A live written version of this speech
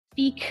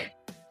speak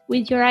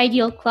with your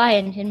ideal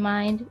client in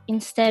mind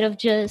instead of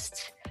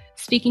just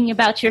speaking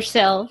about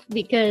yourself,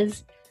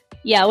 because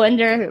when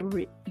they're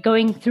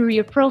going through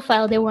your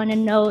profile, they want to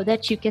know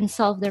that you can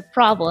solve their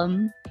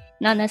problem,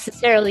 not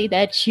necessarily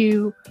that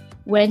you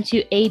went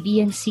to A,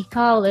 B, and C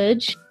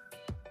college.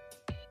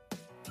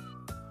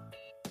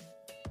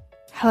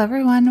 Hello,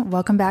 everyone.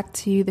 Welcome back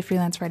to the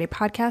Freelance Friday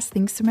podcast.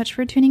 Thanks so much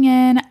for tuning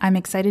in. I'm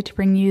excited to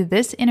bring you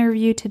this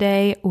interview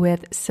today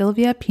with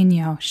Sílvia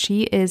Pinho.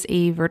 She is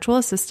a virtual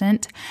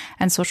assistant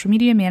and social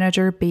media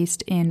manager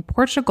based in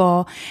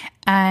Portugal.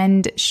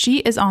 And she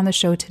is on the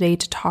show today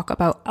to talk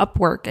about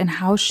Upwork and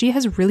how she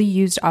has really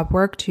used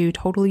Upwork to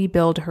totally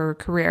build her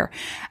career.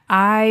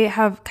 I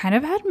have kind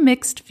of had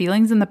mixed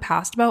feelings in the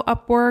past about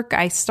Upwork.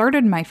 I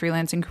started my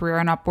freelancing career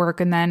on Upwork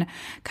and then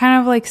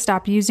kind of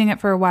stopped using it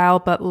for a while.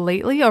 But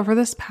lately, over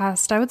this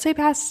past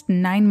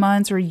 9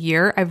 months or a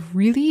year, I've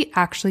really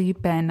actually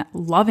been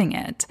loving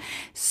it.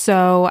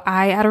 So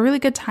I had a really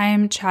good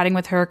time chatting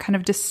with her, kind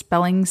of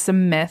dispelling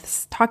some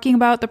myths, talking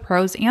about the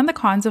pros and the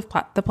cons of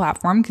the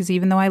platform, because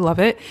even though I love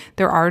it,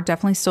 there are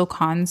definitely still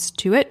cons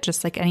to it,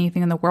 just like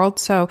anything in the world.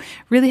 So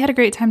really had a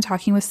great time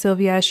talking with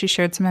Sílvia. She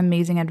shared some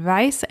amazing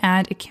advice,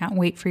 and I can't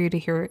wait for you to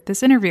hear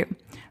this interview.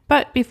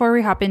 But before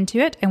we hop into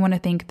it, I want to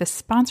thank the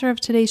sponsor of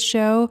today's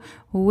show,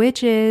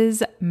 which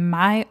is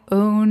my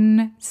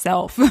own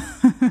self.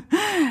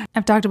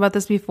 I've talked about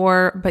this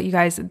before, but you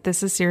guys,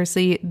 this is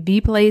seriously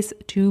the place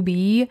to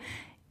be.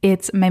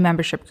 It's my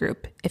membership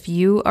group. If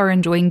you are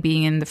enjoying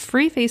being in the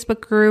free Facebook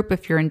group,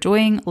 if you're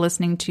enjoying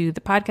listening to the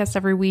podcast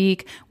every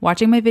week,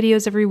 watching my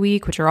videos every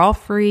week, which are all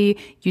free,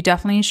 you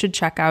definitely should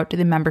check out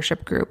the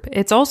membership group.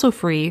 It's also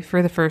free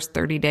for the first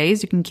 30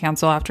 days. You can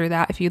cancel after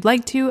that if you'd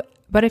like to.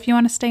 But if you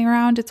want to stay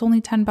around, it's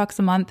only $10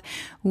 a month.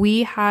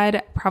 We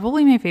had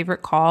probably my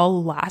favorite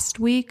call last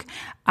week.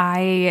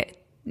 I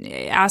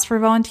asked for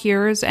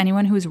volunteers,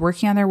 anyone who was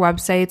working on their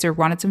websites or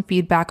wanted some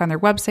feedback on their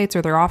websites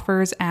or their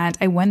offers. And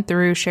I went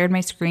through, shared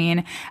my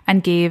screen,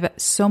 and gave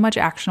so much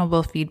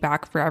actionable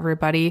feedback for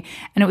everybody.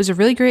 And it was a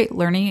really great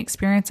learning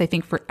experience, I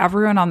think, for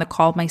everyone on the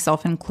call,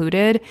 myself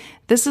included.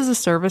 This is a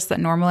service that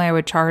normally I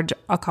would charge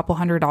a couple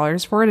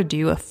 $100s for to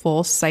do a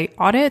full site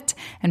audit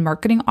and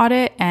marketing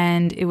audit.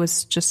 And it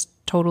was just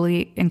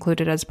totally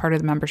included as part of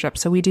the membership.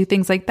 So we do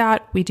things like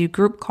that. We do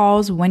group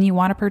calls when you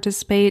want to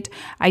participate.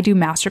 I do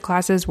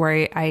masterclasses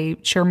where I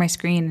share my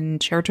screen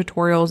and share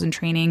tutorials and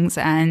trainings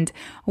and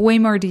way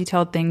more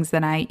detailed things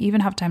than I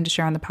even have time to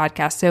share on the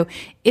podcast. So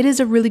it is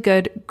a really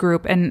good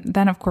group. And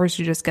then of course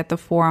you just get the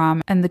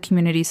forum and the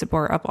community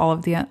support of all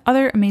of the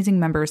other amazing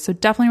members. So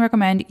definitely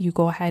recommend you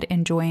go ahead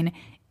and join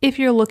if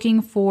you're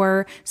looking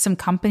for some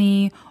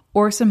company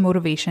or some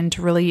motivation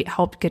to really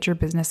help get your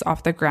business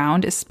off the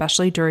ground,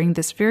 especially during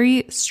this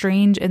very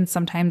strange and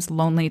sometimes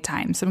lonely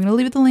time. So I'm going to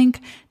leave the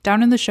link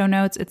down in the show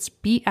notes. It's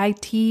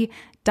bit.ly/LJ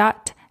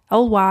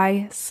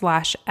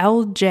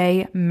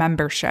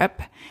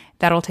membership.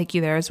 That'll take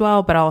you there as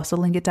well, but I'll also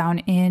link it down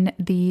in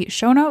the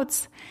show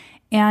notes.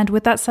 And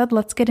with that said,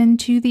 let's get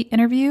into the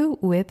interview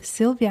with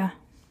Sílvia.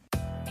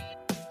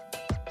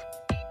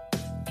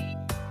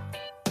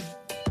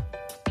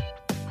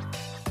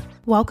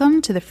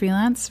 Welcome to the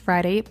Freelance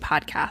Friday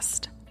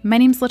podcast. My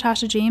name's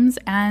Latasha James,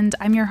 and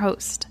I'm your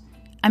host.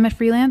 I'm a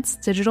freelance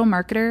digital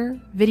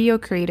marketer, video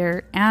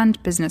creator,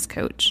 and business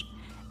coach.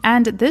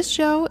 And this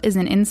show is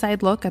an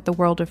inside look at the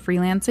world of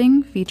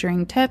freelancing,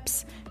 featuring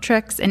tips,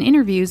 tricks, and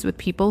interviews with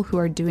people who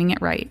are doing it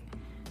right.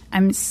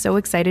 I'm so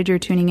excited you're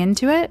tuning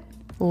into it.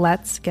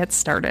 Let's get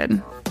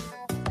started.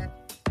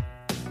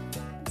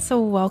 So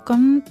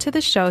welcome to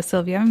the show,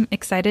 Sílvia. I'm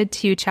excited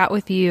to chat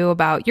with you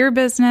about your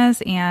business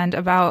and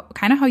about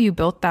kind of how you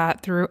built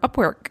that through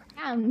Upwork.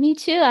 Yeah, me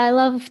too. I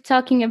love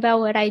talking about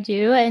what I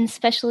do, and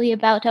especially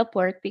about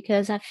Upwork,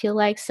 because I feel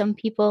like some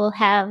people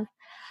have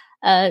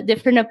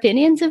different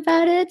opinions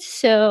about it.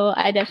 So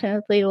I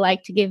definitely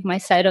like to give my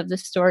side of the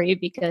story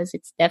because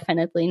it's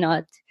definitely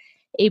not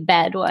a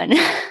bad one.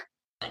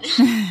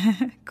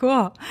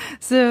 Cool.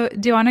 So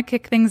do you want to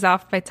kick things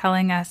off by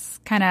telling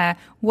us kind of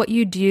what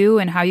you do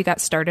and how you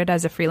got started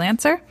as a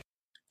freelancer?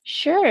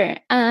 Sure.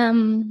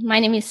 My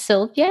name is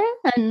Sílvia,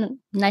 and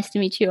nice to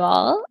meet you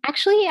all.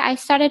 Actually, I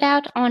started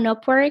out on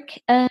Upwork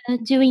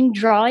doing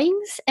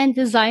drawings and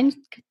design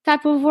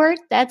type of work.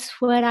 That's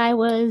what I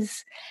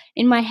was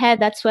in my head.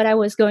 That's what I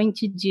was going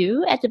to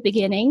do at the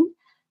beginning.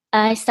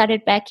 I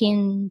started back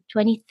in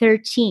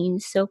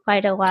 2013, so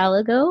quite a while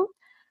ago.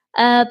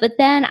 But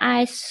then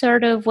I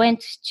sort of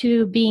went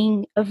to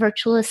being a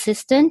virtual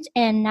assistant,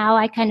 and now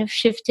I kind of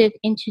shifted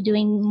into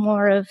doing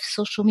more of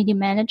social media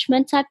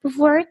management type of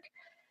work.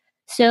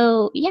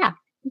 So yeah,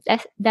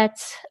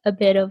 that's a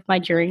bit of my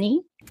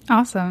journey.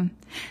 Awesome.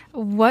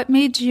 What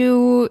made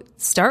you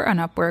start on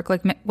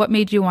Upwork? What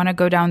made you want to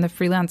go down the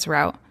freelance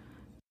route?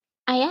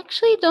 I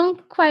actually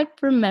don't quite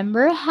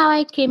remember how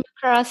I came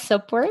across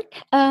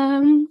Upwork.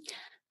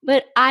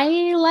 But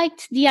I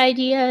liked the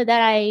idea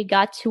that I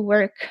got to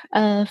work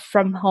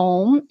from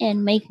home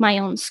and make my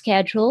own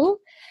schedule.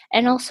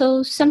 And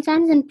also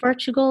sometimes in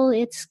Portugal,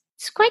 it's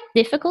it's quite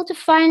difficult to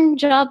find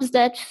jobs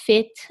that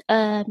fit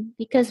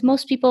because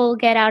most people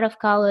get out of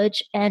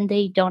college and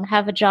they don't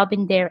have a job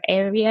in their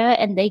area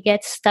and they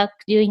get stuck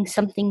doing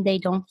something they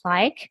don't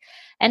like.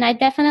 And I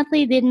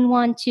definitely didn't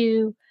want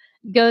to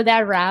go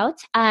that route.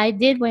 I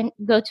did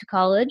go to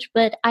college,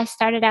 but I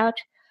started out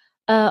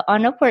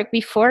on Upwork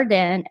before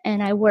then,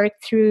 and I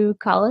worked through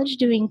college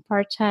doing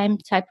part-time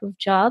type of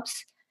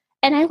jobs.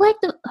 And I like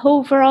the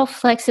overall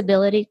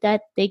flexibility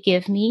that they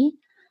give me,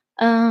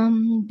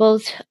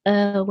 both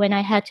when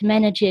I had to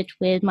manage it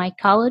with my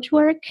college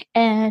work,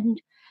 and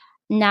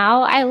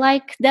now I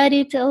like that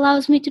it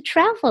allows me to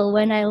travel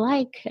when I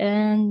like.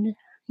 And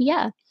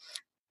yeah,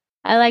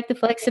 I like the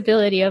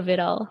flexibility of it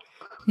all.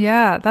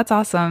 Yeah, that's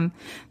awesome.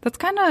 That's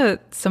kind of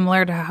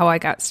similar to how I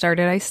got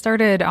started. I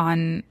started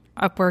on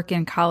Upwork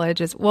in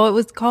college as well. It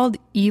was called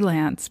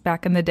Elance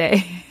back in the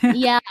day.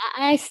 Yeah,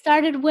 I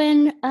started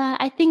when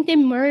I think they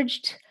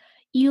merged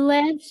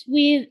Elance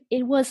with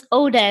it was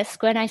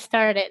Odesk when I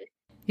started.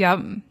 Yep.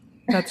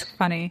 That's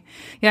funny.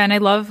 Yeah, and I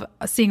love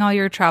seeing all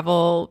your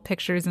travel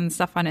pictures and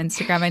stuff on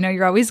Instagram. I know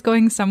you're always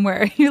going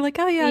somewhere. You're like,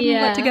 oh yeah, I'm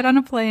about to Yeah. get on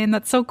a plane.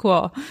 That's so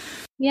cool.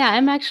 Yeah,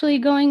 I'm actually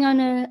going on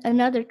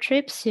another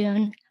trip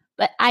soon,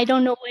 but I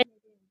don't know when.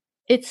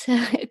 It's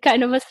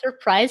kind of a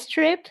surprise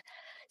trip.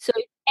 So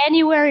it's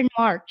anywhere in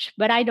March,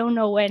 but I don't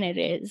know when it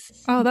is.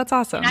 Oh, that's And I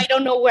awesome.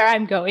 don't know where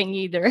I'm going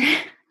either.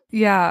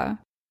 Yeah.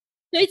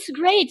 So it's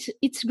great.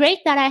 It's great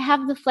that I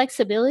have the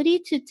flexibility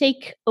to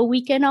take a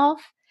weekend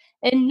off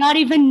and not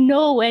even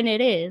know when it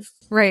is.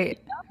 Right.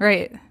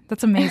 Right.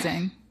 That's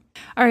amazing.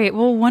 All right.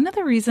 Well, one of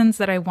the reasons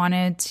that I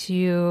wanted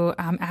to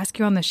ask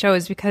you on the show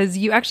is because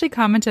you actually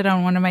commented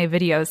on one of my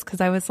videos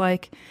because I was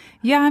like,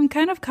 yeah, I'm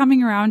kind of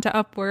coming around to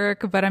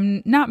Upwork, but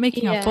I'm not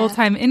making a Yeah.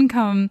 full-time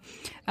income.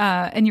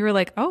 And you were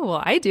like, oh,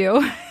 well, I do.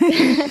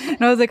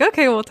 And I was like,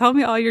 okay, well, tell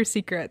me all your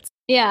secrets.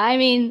 Yeah, I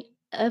mean,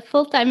 a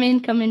full-time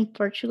income in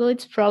Portugal,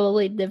 it's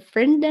probably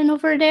different than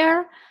over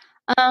there.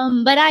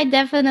 But I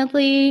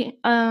definitely,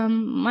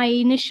 my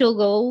initial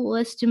goal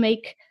was to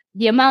make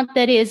the amount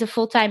that is a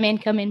full-time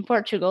income in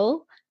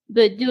Portugal,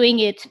 but doing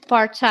it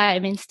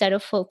part-time instead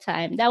of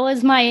full-time. That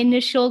was my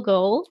initial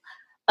goal.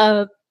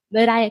 Uh,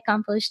 but I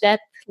accomplished that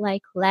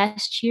like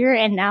last year,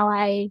 and now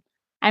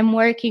I'm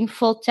working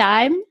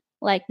full-time,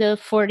 like the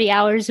 40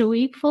 hours a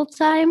week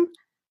full-time.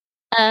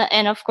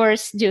 And of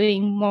course,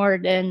 doing more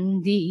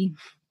than the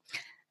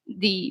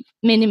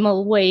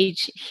minimal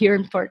wage here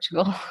in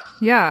Portugal.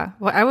 Yeah.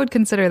 Well, I would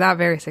consider that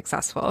very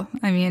successful.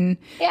 I mean,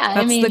 Yeah, I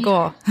that's the mean,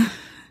 goal.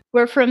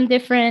 we're from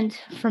different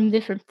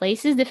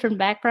places, different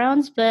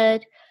backgrounds,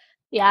 but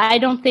yeah, I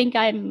don't think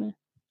I'm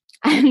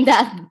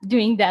that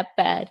doing that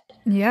bad.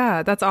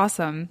 Yeah, that's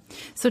awesome.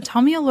 So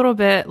tell me a little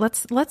bit,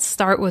 let's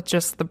start with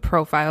just the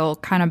profile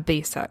kind of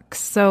basics.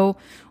 So,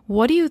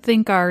 what do you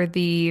think are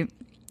the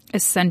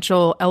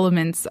essential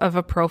elements of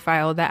a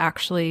profile that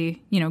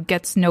actually,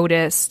 gets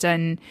noticed,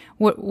 and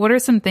what are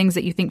some things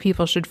that you think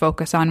people should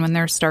focus on when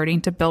they're starting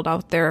to build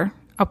out their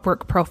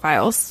Upwork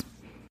profiles?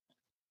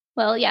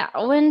 Well, yeah,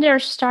 when they're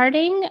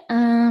starting,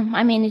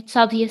 I mean, it's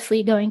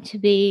obviously going to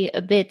be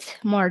a bit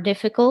more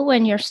difficult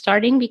when you're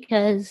starting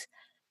because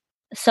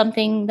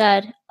something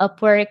that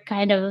Upwork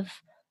kind of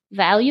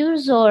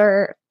values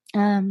or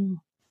um,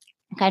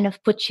 kind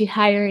of puts you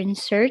higher in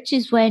search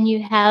is when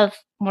you have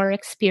more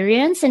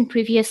experience and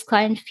previous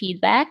client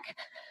feedback.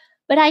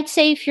 But I'd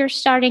say if you're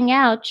starting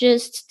out,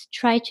 just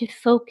try to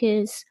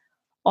focus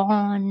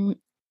on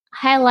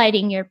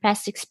highlighting your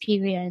past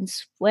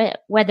experience,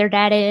 whether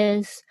that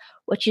is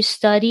what you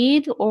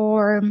studied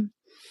or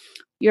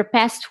your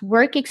past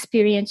work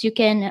experience. You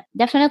can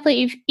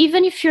definitely,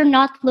 even if you're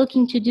not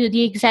looking to do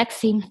the exact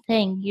same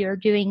thing you're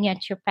doing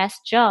at your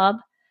past job,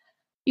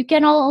 you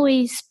can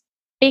always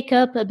pick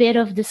up a bit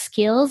of the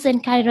skills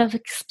and kind of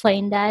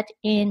explain that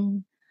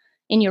in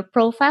your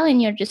profile, in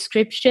your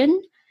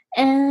description.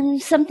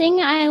 And something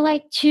I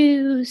like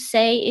to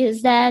say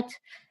is that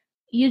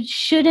you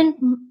shouldn't,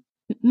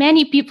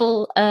 many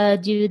people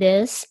do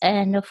this,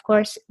 and of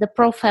course the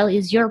profile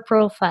is your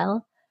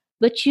profile,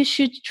 but you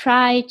should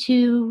try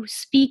to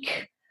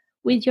speak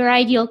with your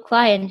ideal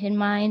client in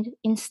mind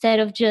instead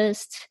of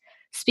just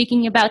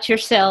speaking about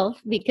yourself,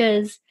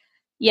 because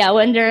yeah,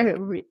 when they're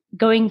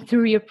going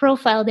through your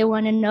profile, they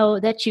want to know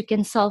that you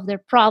can solve their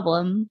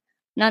problem,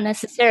 not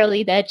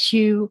necessarily that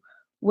you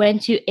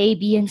went to A,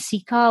 B, and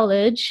C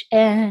college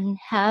and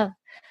have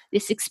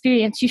this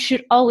experience. You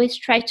should always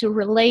try to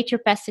relate your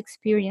past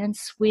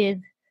experience with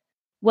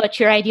what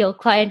your ideal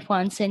client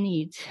wants and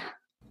needs.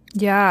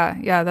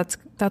 Yeah,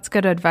 that's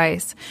good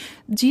advice.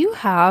 Do you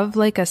have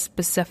like a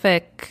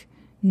specific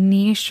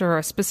niche or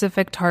a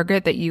specific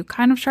target that you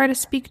kind of try to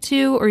speak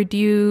to, or do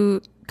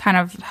you kind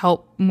of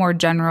help more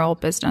general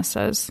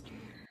businesses?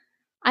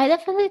 I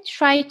definitely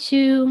try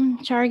to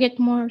target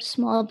more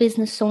small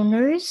business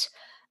owners.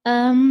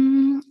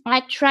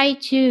 I try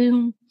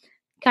to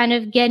kind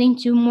of get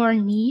into more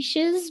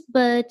niches,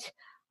 but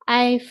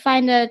I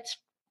find that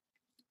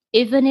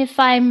even if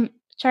I'm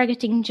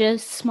targeting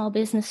just small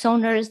business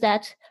owners,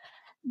 that's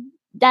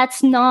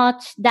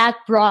not that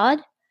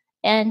broad.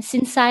 And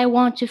since I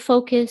want to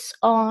focus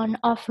on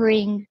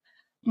offering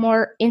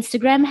more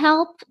Instagram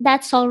help,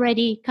 that's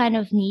already kind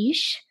of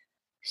niche.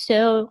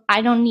 So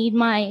I don't need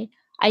my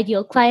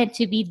ideal client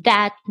to be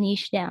that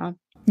niche down.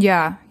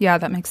 Yeah,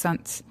 that makes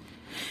sense.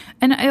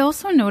 And I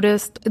also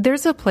noticed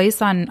there's a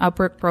place on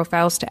Upwork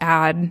profiles to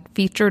add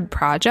featured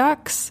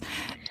projects.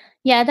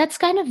 Yeah, that's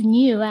kind of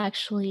new,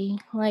 actually,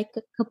 like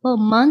a couple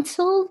months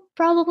old,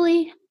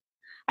 probably.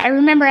 I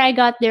remember I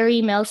got their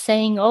email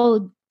saying,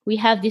 oh, we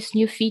have this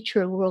new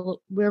feature.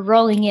 We're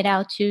rolling it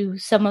out to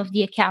some of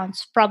the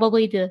accounts,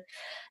 probably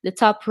the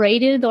top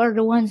rated or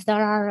the ones that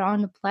are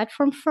on the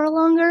platform for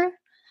longer.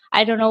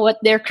 I don't know what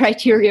their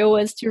criteria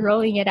was to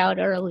rolling it out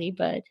early,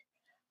 but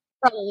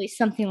probably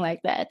something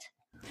like that.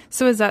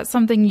 So is that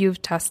something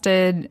you've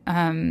tested?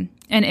 And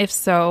if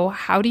so,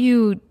 how do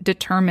you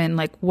determine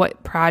like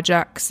what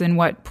projects and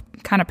what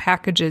kind of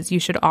packages you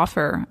should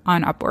offer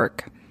on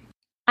Upwork?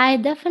 I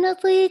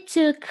definitely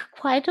took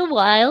quite a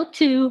while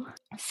to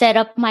set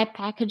up my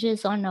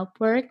packages on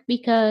Upwork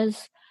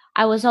because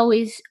I was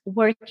always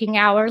working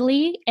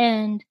hourly,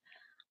 and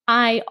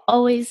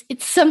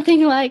it's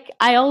something like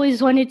I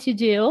always wanted to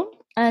do,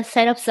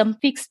 set up some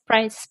fixed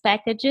price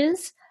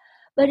packages,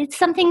 but it's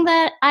something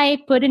that I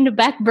put in the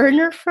back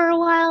burner for a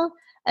while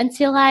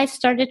until I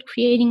started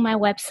creating my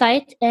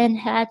website and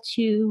had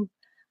to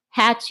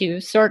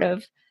sort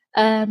of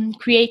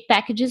create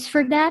packages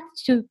for that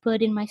to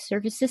put in my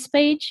services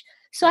page.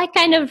 So I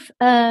kind of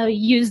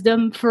use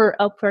them for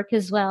Upwork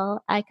as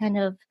well.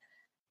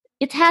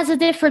 It has a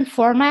different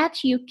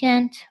format. You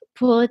can't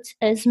put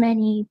as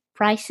many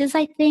prices,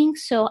 I think.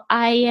 So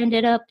I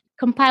ended up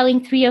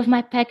compiling 3 of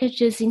my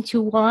packages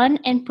into one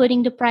and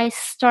putting the price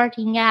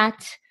starting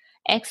at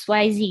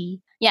XYZ.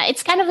 Yeah,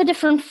 it's kind of a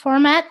different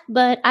format,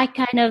 but I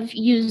kind of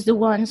use the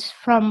ones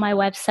from my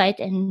website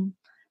and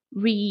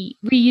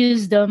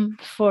reuse them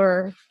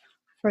for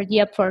the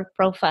Upwork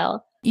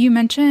profile. You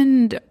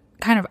mentioned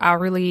kind of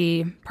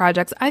hourly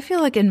projects. I feel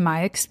like in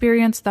my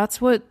experience,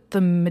 that's what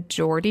the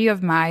majority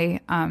of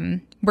my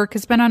work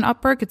has been on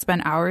Upwork. It's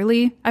been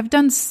hourly. I've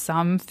done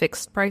some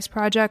fixed price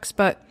projects,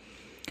 but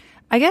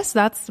I guess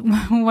that's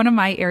one of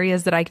my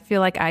areas that I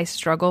feel like I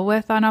struggle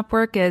with on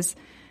Upwork is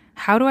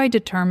how do I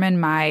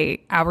determine my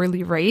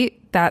hourly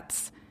rate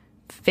that's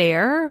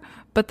fair,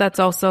 but that's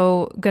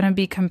also going to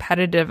be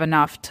competitive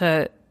enough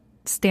to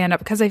stand up?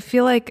 Because I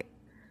feel like,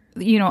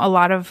 you know, a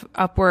lot of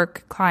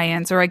Upwork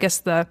clients, or I guess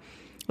the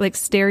like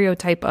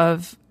stereotype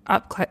of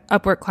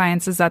Upwork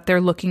clients is that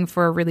they're looking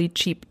for a really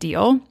cheap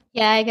deal.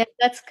 Yeah, I guess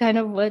that's kind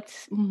of what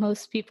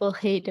most people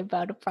hate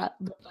about a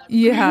product.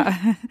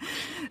 Yeah.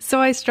 So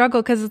I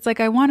struggle because it's like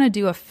I want to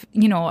do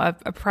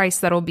a price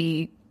that'll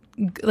be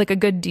like a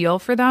good deal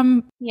for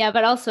them. Yeah,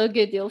 but also a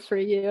good deal for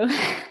you.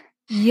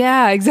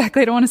 Yeah,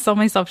 exactly. I don't want to sell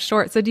myself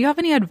short. So do you have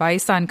any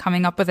advice on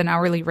coming up with an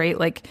hourly rate?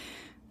 Like,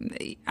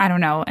 I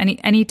don't know,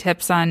 any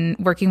tips on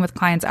working with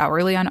clients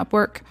hourly on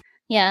Upwork?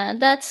 Yeah,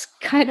 that's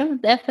kind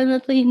of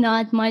definitely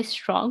not my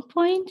strong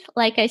point.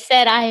 Like I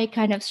said, I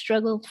kind of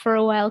struggled for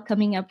a while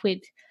coming up with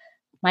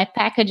my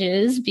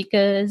packages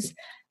because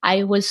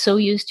I was so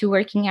used to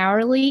working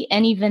hourly.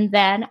 And even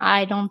then,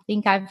 I don't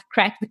think I've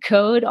cracked the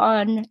code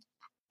on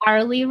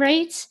hourly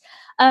rates.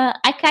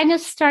 I kind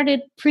of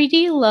started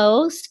pretty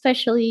low,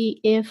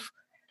 especially if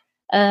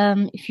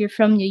you're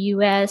from the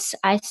US.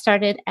 I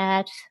started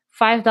at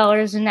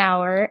 $5 an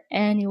hour,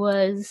 and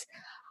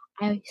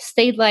I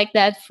stayed like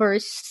that for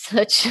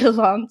such a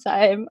long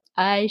time.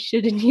 I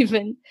shouldn't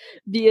even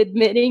be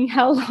admitting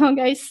how long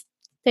I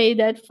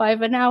stayed at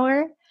 5 an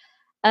hour.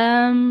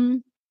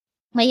 Um,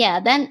 but yeah,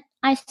 then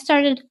I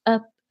started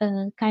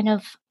kind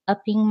of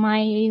upping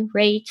my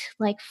rate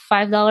like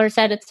 $5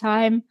 at a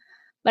time.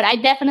 But I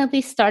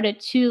definitely started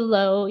too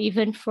low,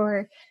 even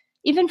for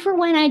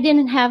when I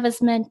didn't have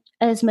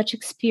as much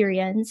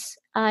experience.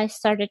 I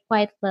started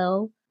quite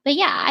low. But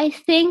yeah, I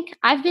think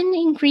I've been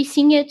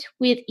increasing it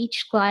with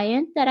each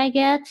client that I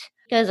get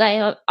because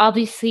I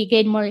obviously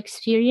gain more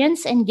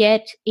experience and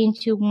get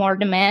into more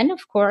demand,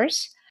 of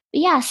course.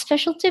 But yeah,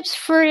 special tips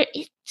for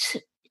it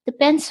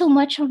depends so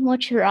much on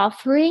what you're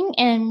offering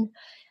and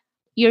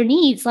your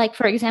needs. Like,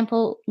 for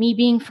example, me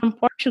being from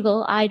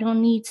Portugal, I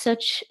don't need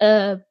such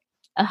a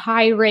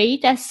high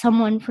rate as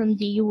someone from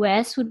the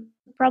US would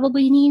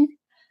probably need.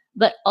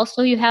 But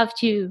also, you have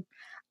to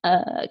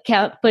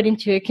put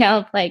into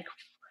account like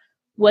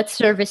what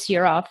service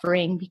you're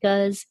offering,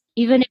 because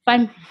even if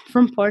I'm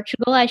from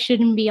Portugal, I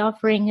shouldn't be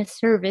offering a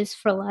service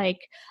for like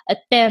a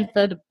tenth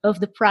of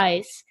the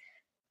price,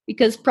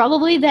 because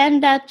probably then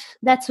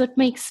that's what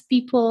makes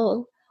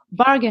people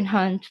bargain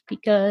hunt,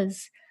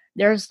 because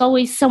there's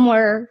always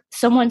someone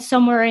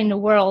somewhere in the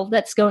world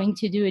that's going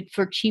to do it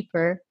for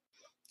cheaper.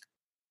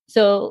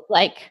 So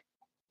like,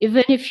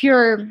 even if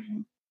you're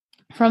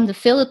from the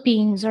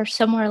Philippines or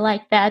somewhere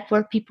like that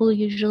where people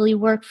usually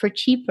work for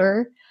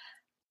cheaper,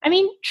 I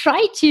mean,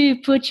 try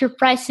to put your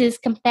prices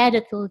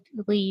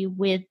competitively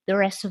with the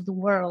rest of the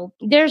world.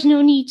 There's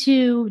no need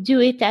to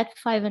do it at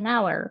 5 an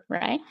hour,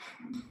 right?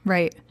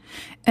 Right.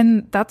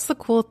 And that's the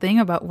cool thing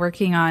about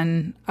working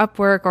on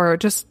Upwork or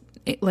just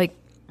like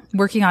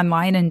working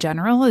online in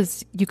general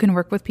is you can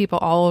work with people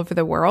all over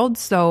the world.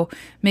 So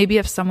maybe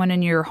if someone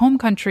in your home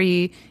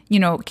country,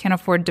 can't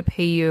afford to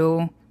pay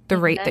you the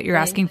rate that you're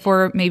asking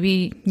for,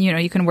 maybe,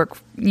 you can work,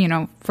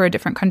 for a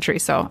different country.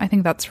 So I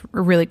think that's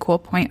a really cool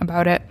point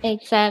about it.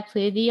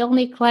 Exactly. The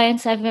only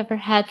clients I've ever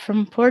had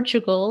from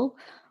Portugal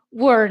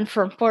weren't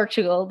from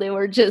Portugal. They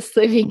were just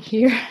living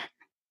here.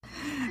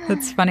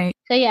 That's funny.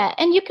 So yeah,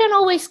 and you can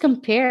always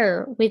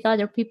compare with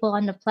other people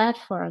on the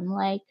platform.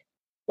 Like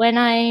when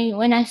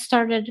I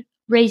started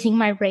raising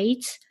my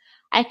rates,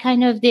 I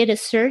kind of did a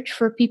search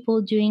for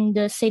people doing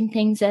the same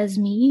things as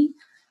me,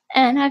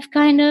 and I've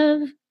kind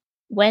of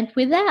went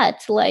with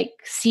that, like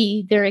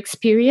see their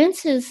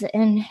experiences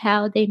and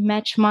how they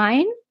match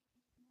mine.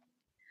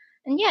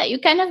 And yeah, you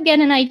kind of get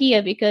an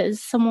idea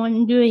because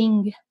someone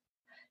doing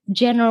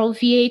general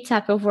VA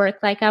type of work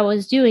like I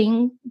was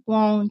doing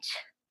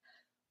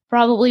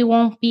probably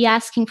won't be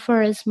asking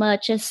for as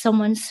much as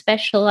someone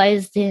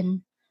specialized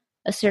in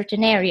a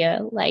certain area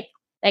like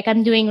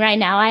I'm doing right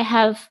now. I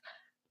have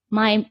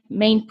my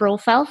main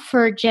profile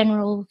for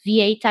general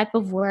VA type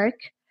of work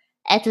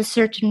at a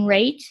certain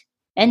rate,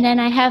 and then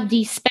I have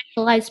the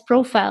specialized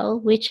profile,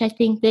 which I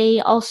think they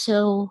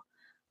also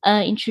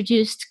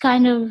introduced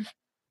kind of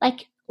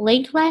like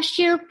late last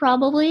year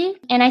probably,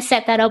 and I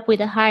set that up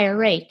with a higher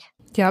rate.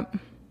 Yep.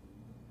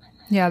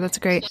 Yeah, that's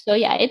great. So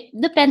yeah, it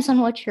depends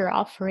on what you're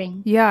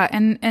offering. Yeah,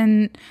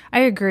 and I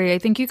agree. I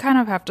think you kind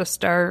of have to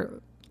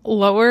start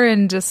lower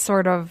and just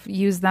sort of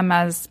use them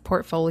as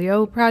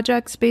portfolio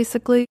projects,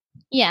 basically.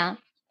 Yeah,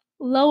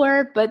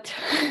 lower, but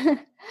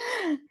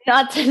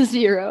not to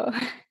zero.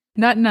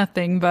 Not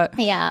nothing, but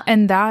yeah.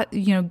 And that,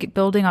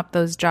 building up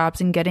those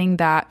jobs and getting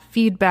that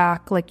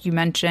feedback, like you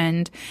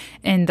mentioned,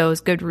 and those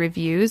good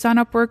reviews on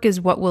Upwork is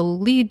what will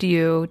lead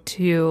you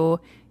to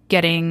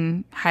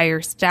getting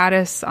higher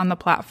status on the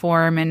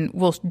platform and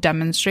will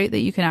demonstrate that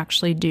you can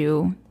actually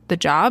do the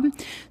job.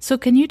 So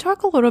can you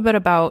talk a little bit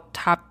about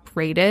top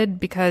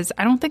rated? Because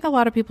I don't think a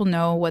lot of people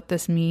know what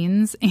this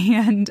means.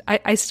 And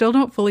I still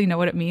don't fully know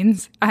what it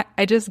means.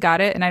 I just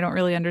got it and I don't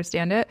really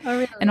understand it. Oh,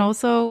 really? And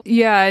also,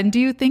 yeah. And do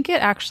you think it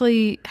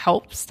actually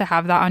helps to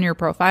have that on your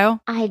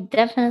profile? I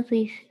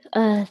definitely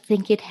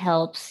think it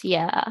helps.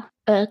 Yeah.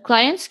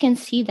 Clients can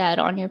see that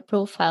on your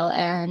profile.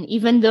 And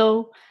even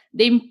though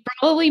they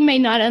probably may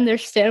not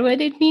understand what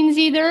it means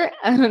either,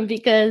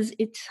 because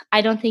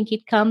I don't think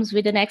it comes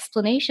with an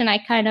explanation. I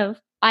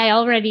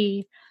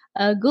already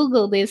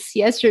Googled this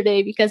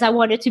yesterday because I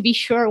wanted to be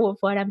sure of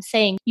what I'm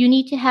saying. You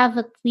need to have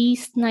at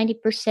least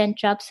 90%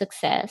 job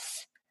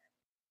success.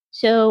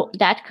 So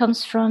that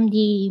comes from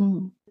the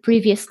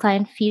previous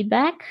client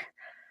feedback.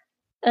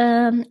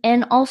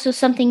 And also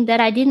something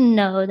that I didn't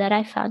know that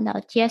I found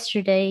out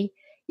yesterday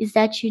is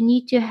that you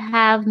need to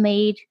have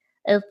made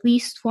at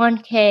least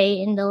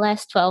 1K in the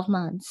last 12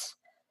 months.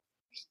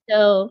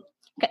 So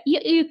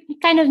you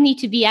kind of need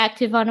to be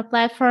active on a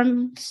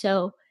platform.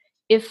 So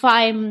if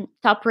I'm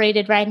top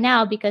rated right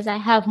now because I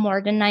have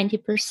more than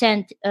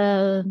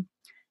 90%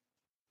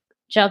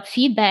 job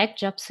feedback,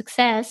 job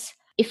success,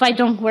 if I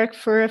don't work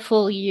for a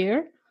full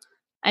year,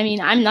 I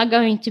mean, I'm not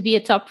going to be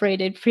a top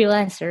rated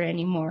freelancer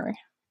anymore.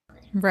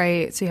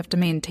 Right. So you have to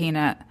maintain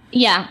it.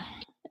 Yeah.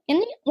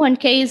 And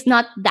 1K is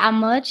not that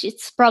much.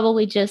 It's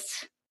probably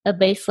just a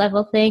base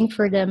level thing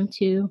for them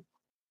to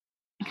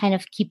kind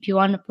of keep you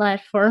on the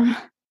platform.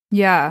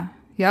 Yeah.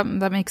 Yep.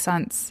 That makes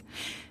sense.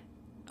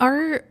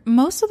 Are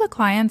most of the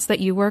clients that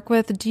you work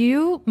with, do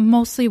you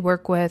mostly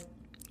work with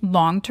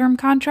long-term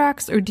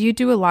contracts or do you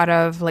do a lot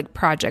of like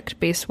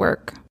project-based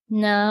work?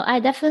 No, I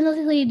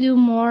definitely do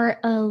more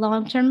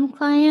long-term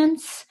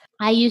clients.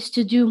 I used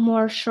to do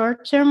more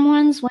short-term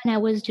ones when I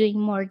was doing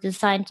more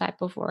design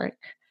type of work.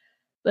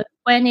 But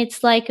when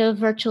it's like a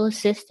virtual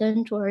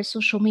assistant or a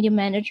social media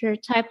manager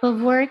type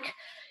of work,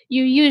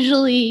 you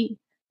usually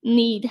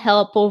need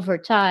help over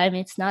time.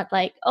 It's not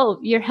like, oh,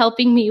 you're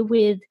helping me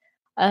with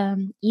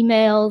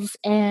emails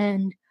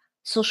and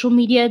social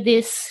media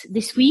this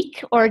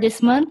week or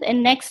this month,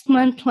 and next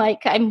month, like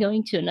I'm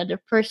going to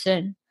another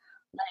person.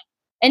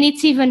 And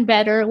it's even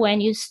better when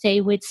you stay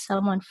with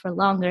someone for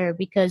longer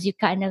because you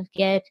kind of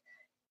get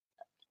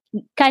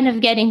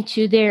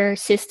into their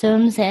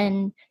systems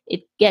and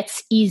it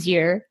gets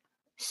easier.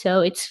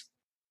 So it's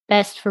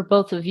best for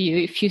both of you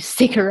if you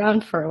stick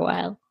around for a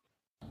while.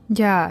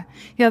 Yeah.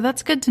 Yeah,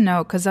 that's good to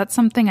know because that's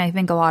something I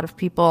think a lot of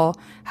people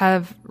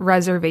have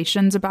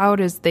reservations about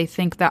is they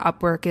think that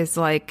Upwork is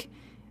like,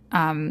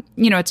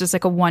 it's just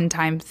like a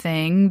one-time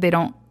thing. They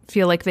don't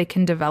feel like they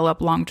can develop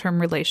long-term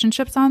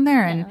relationships on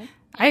there. And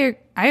I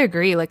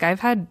agree. Like I have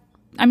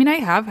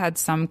had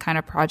some kind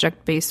of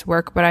project-based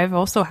work, but I've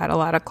also had a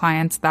lot of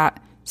clients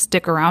that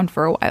stick around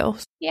for a while.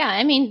 Yeah,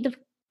 I mean,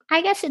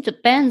 I guess it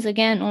depends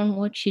again on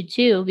what you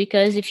do,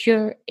 because if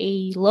you're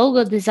a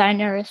logo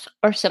designer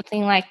or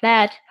something like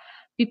that,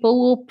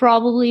 people will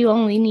probably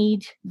only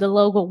need the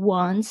logo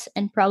once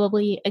and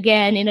probably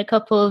again in a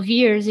couple of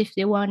years if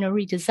they want to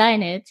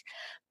redesign it.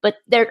 But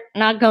they're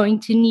not going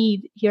to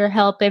need your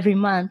help every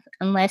month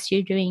unless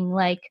you're doing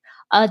like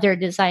other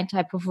design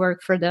type of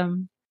work for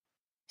them.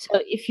 So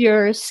if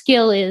your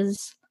skill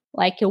is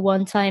like a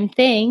one-time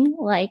thing,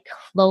 like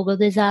logo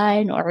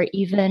design, or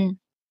even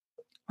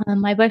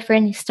my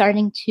boyfriend is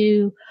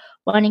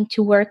wanting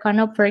to work on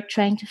Upwork,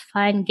 trying to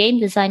find game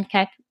design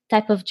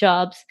type of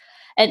jobs,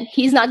 and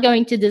he's not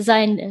going to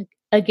design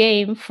a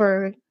game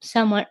for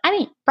someone. I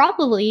mean,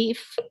 probably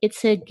if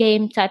it's a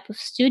game type of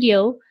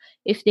studio,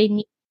 if they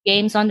need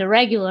games on the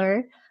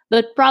regular,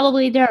 but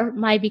probably there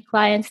might be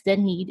clients that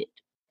need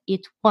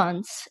it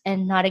once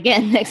and not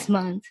again next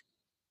month.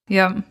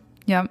 Yep.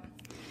 Yep.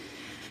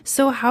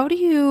 So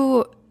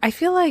I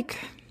feel like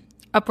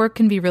Upwork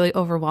can be really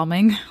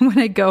overwhelming when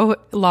I go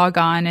log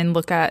on and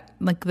look at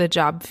like the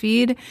job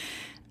feed.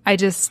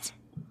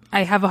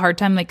 I have a hard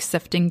time like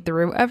sifting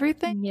through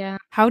everything. Yeah.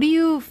 How do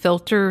you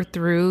filter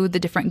through the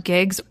different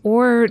gigs,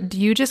 or do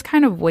you just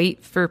kind of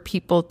wait for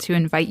people to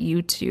invite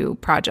you to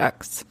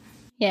projects?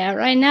 Yeah,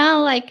 right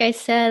now, like I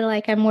said,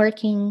 like I'm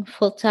working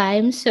full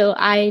time, so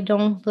I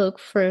don't look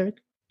for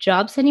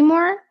jobs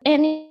anymore.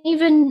 And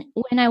even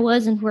when I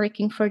wasn't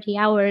working 40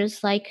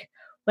 hours, like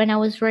when I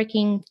was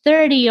working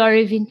 30 or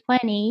even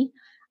 20,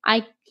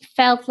 I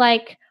felt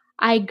like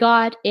I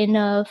got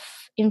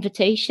enough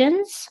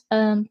invitations,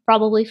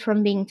 probably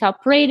from being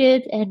top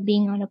rated and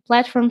being on a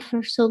platform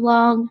for so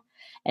long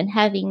and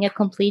having a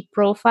complete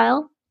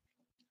profile.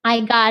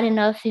 I got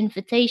enough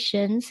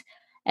invitations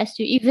as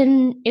to,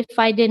 even if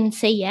I didn't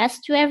say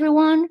yes to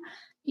everyone,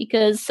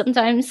 because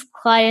sometimes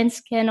clients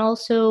can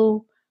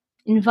also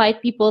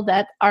invite people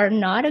that are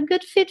not a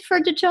good fit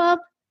for the job.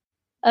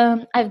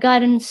 I've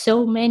gotten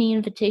so many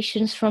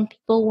invitations from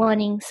people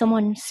wanting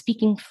someone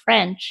speaking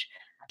French.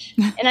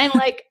 And I'm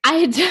like,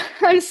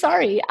 I'm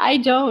sorry, I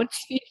don't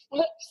speak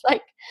French.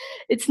 Like,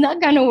 it's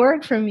not going to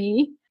work for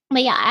me.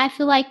 But yeah, I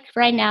feel like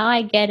right now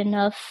I get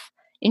enough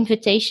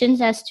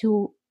invitations as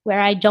to where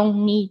I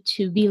don't need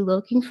to be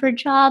looking for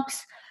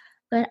jobs.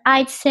 But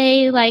I'd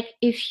say, like,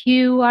 if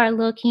you are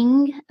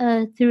looking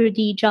through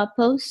the job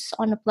posts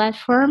on a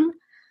platform,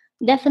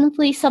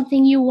 definitely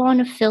something you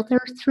want to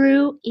filter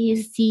through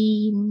is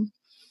the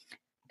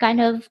kind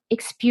of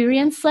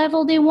experience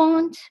level they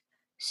want.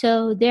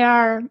 So there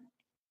are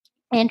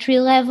entry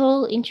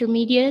level,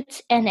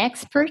 intermediate, and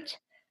expert.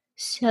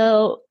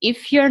 So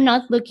if you're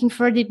not looking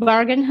for the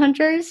bargain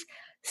hunters,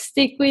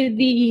 stick with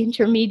the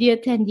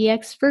intermediate and the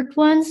expert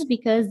ones,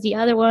 because the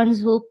other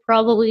ones will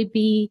probably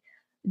be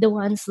the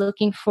ones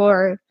looking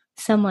for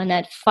someone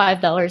at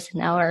 $5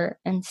 an hour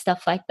and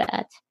stuff like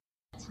that.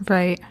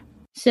 Right.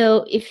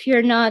 So if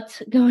you're not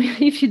going,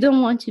 if you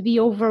don't want to be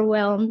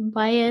overwhelmed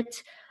by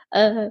it,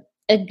 a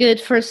good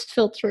first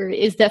filter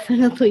is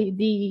definitely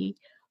the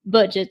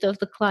budget of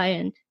the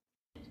client.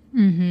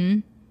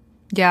 Mm-hmm.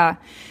 Yeah,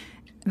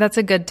 that's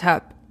a good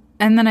tip.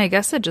 And then I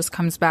guess it just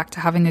comes back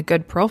to having a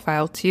good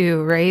profile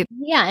too, right?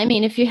 Yeah, I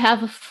mean, if you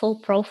have a full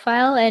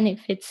profile and if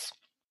it's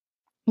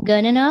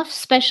good enough,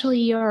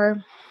 especially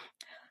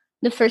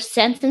the first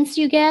sentence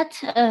you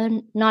get,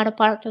 not a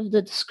part of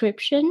the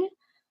description,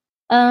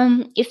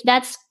 if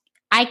that's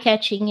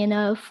eye-catching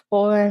enough,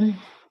 or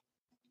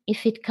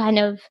if it kind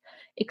of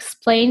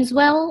explains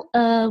well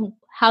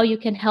how you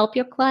can help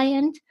your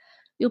client,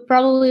 you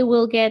probably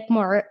will get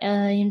more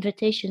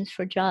invitations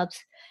for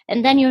jobs.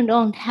 And then you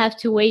don't have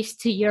to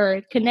waste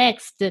your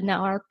connects that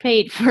now are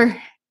paid for.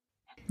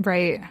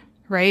 Right.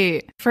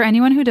 Right. For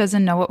anyone who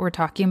doesn't know what we're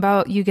talking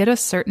about, you get a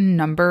certain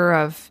number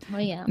of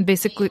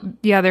basically,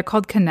 they're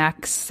called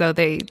connects. So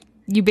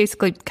you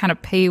basically kind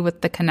of pay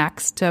with the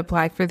connects to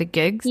apply for the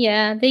gigs.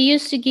 Yeah, they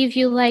used to give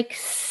you like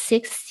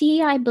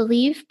 60, I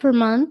believe, per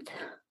month.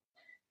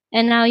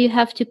 And now you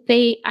have to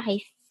pay,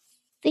 I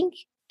think,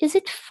 is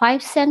it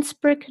 5 cents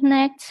per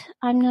connect?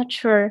 I'm not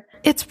sure.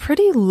 It's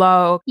pretty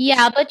low.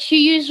 Yeah, but you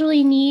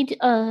usually need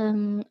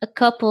a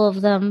couple of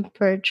them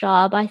per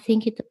job. I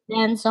think it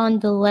depends on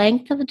the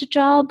length of the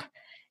job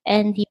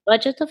and the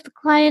budget of the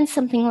client,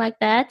 something like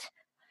that.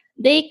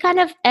 They kind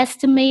of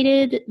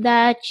estimated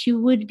that you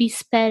would be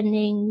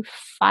spending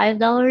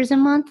 $5 a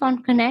month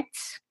on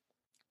connects.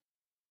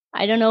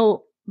 I don't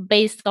know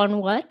based on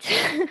what.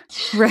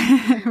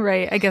 Right,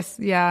 right. I guess,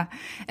 yeah.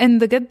 And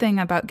the good thing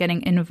about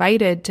getting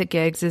invited to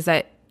gigs is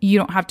that you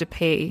don't have to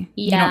pay.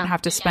 You don't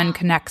have to spend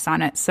connects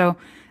on it. So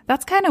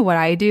that's kind of what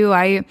I do.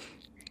 I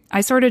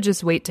sort of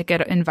just wait to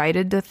get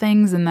invited to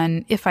things, and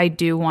then if I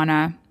do want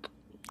to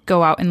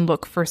go out and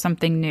look for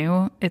something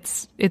new,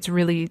 it's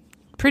really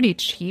pretty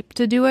cheap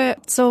to do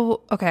it.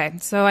 So, okay.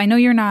 So I know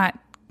you're not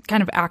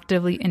kind of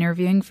actively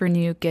interviewing for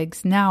new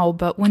gigs now,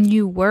 but when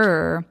you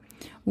were,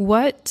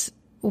 what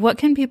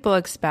can people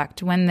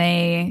expect when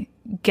they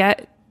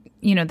get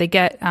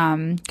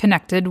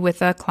connected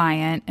with a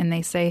client and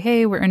they say,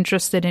 hey, we're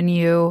interested in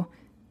you.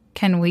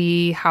 Can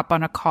we hop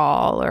on a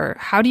call? Or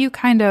how do you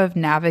kind of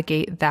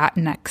navigate that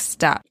next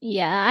step?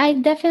 Yeah, I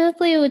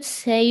definitely would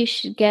say you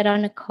should get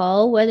on a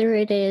call, whether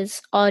it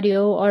is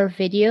audio or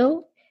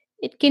video.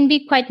 It can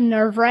be quite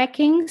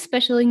nerve-wracking,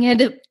 especially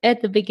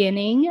at the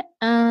beginning.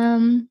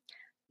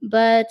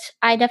 But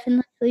I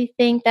definitely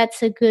think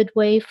that's a good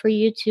way for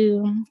you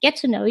to get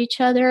to know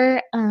each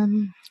other,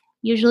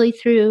 usually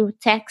through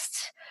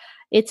text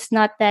it's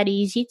not that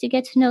easy to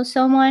get to know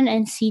someone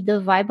and see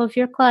the vibe of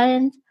your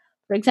client.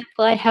 For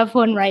example, I have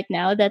one right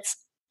now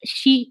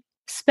she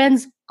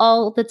spends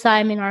all the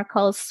time in our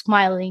calls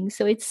smiling.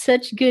 So it's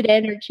such good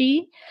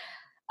energy.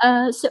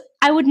 So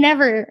I would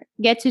never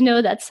get to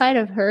know that side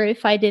of her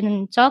if I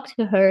didn't talk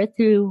to her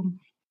through,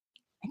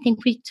 I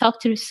think we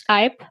talked through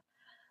Skype.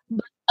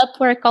 But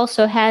Upwork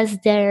also has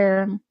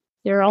their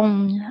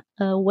own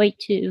way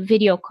to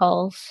video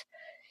calls.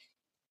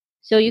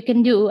 So you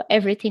can do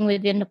everything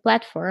within the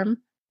platform.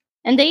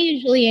 And they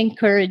usually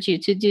encourage you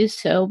to do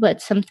so,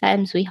 but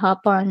sometimes we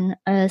hop on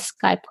a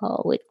Skype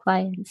call with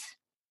clients.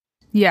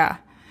 Yeah.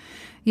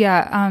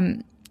 Yeah.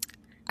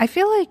 I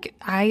feel like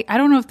I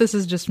don't know if this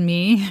is just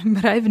me,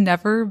 but I've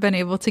never been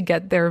able to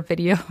get their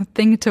video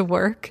thing to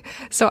work.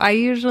 So I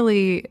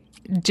usually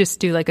just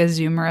do like a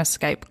Zoom or a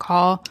Skype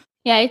call.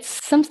 Yeah,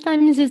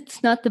 sometimes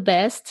it's not the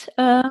best,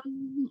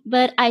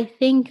 but I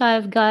think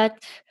I've got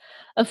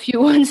a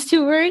few ones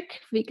to work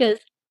because,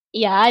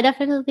 yeah, I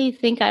definitely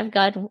think I've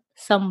got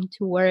some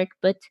to work,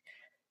 but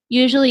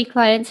usually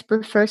clients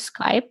prefer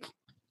Skype,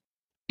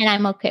 and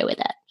I'm okay with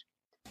that.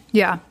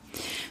 Yeah.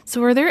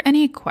 So were there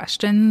any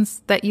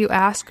questions that you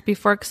ask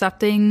before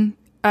accepting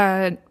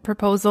a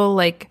proposal,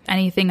 like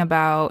anything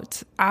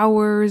about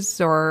hours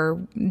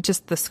or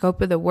just the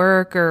scope of the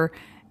work? Or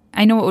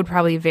I know it would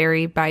probably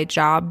vary by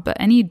job, but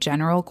any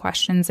general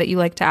questions that you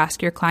like to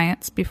ask your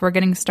clients before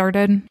getting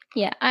started?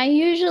 Yeah, I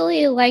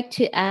usually like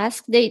to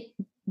ask. They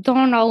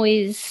don't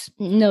always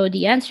know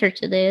the answer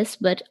to this,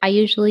 but I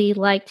usually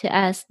like to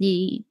ask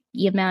the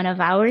amount of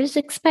hours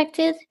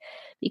expected,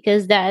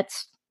 because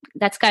that's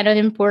kind of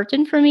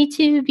important for me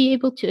to be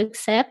able to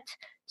accept,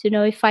 to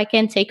know if I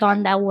can take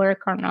on that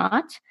work or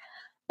not.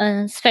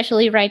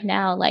 Especially right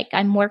now, like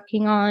I'm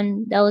working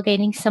on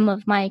delegating some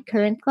of my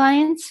current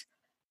clients.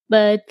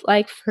 But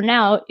like for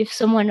now, if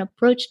someone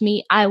approached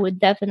me, I would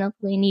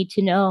definitely need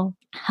to know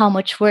how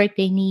much work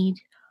they need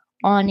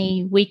on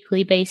a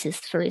weekly basis,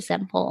 for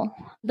example.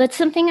 But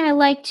something I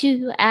like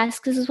to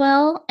ask as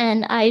well,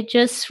 and I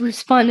just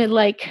responded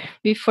like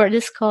before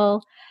this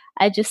call,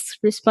 I just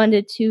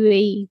responded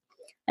to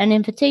an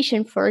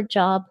invitation for a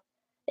job.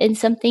 And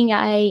something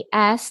I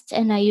asked,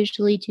 and I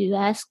usually do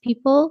ask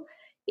people,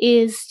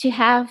 is to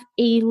have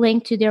a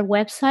link to their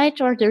website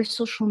or their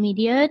social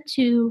media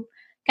to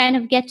kind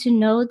of get to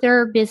know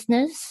their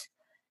business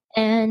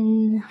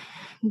and,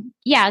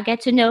 yeah,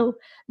 get to know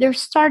their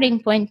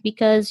starting point,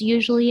 because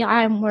usually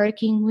I'm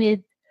working with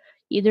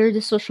either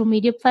the social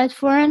media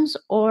platforms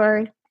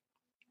or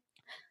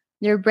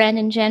their brand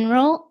in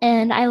general,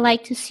 and I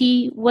like to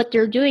see what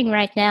they're doing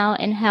right now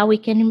and how we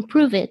can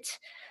improve it.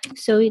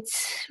 So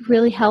it's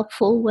really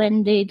helpful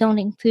when they don't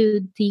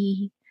include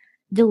the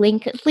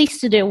link, at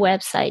least to their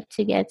website,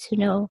 to get to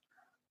know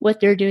what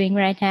they're doing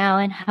right now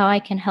and how I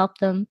can help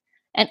them.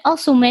 And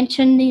also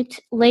mention it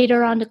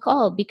later on the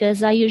call,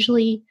 because I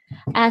usually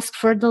ask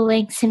for the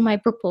links in my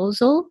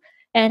proposal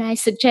and I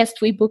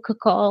suggest we book a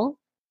call.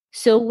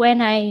 So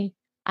when I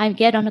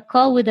get on a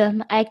call with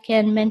them, I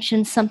can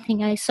mention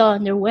something I saw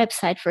on their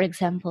website, for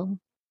example.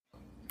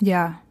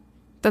 Yeah,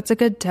 that's a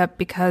good tip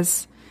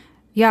because,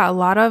 yeah, a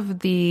lot of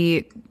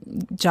the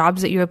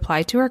jobs that you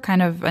apply to are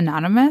kind of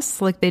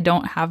anonymous. Like they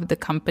don't have the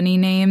company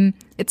name.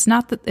 It's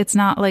not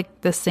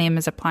like the same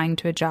as applying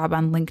to a job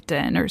on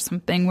LinkedIn or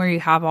something where you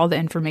have all the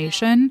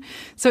information.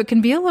 So it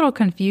can be a little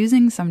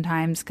confusing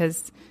sometimes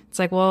because it's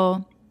like,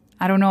 well,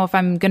 I don't know if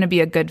I'm going to be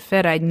a good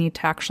fit. I need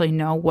to actually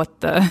know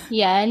what the...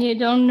 Yeah, and you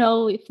don't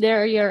know if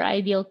they're your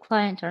ideal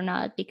client or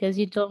not, because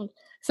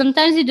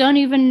sometimes you don't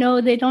even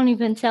know, they don't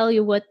even tell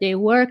you what they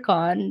work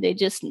on. They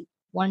just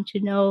want to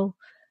know,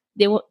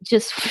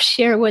 just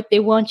share what they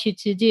want you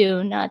to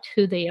do, not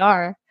who they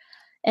are.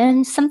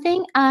 And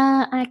something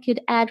I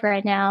could add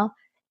right now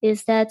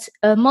is that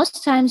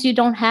most times you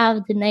don't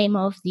have the name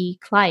of the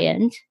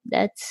client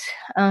that's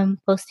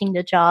posting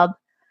the job.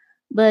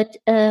 But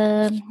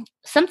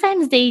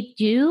sometimes they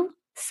do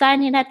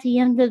sign it at the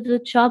end of the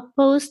job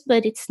post,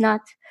 but it's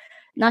not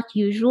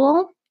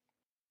usual.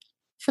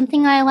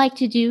 Something I like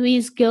to do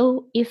is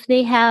go, if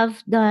they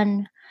have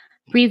done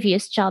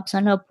previous jobs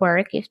on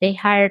Upwork, if they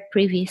hired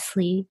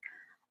previously,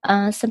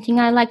 something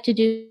I like to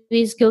do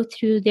is go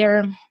through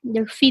their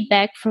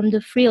feedback from the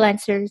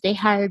freelancers they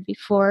hired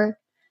before.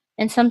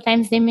 And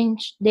sometimes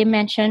they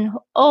mention,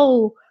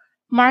 oh,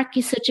 Mark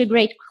is such a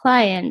great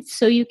client,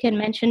 so you can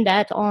mention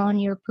that on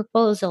your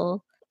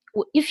proposal.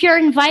 If you're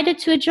invited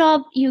to a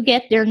job, you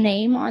get their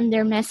name on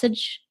their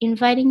message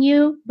inviting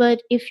you.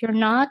 But if you're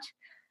not,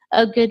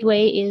 a good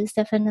way is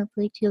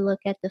definitely to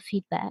look at the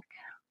feedback.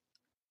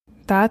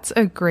 That's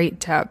a great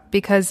tip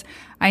because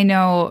I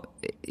know,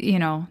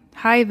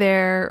 hi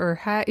there or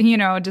hi,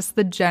 just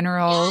the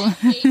general.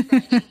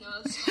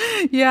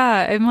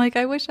 Yeah, I'm like,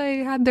 I wish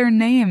I had their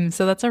name.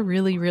 So that's a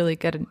really, really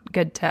good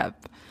tip.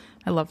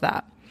 I love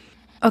that.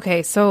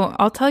 Okay, so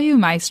I'll tell you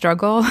my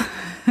struggle,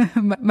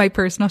 my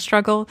personal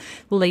struggle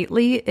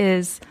lately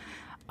is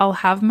I'll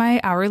have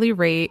my hourly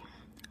rate.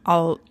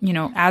 I'll,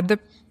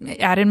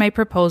 add in my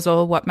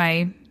proposal what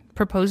my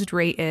proposed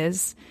rate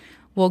is.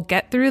 We'll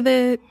get through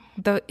the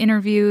the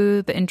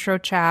interview, the intro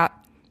chat,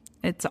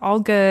 it's all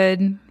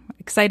good,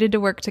 excited to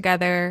work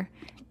together.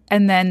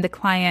 And then the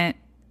client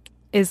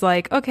is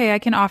like, okay, I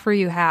can offer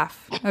you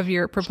half of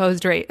your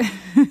proposed rate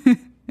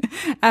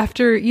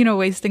after,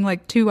 wasting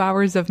like 2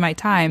 hours of my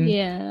time.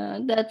 Yeah,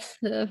 that's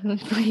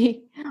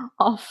really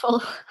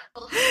awful.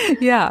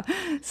 Yeah.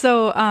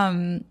 So,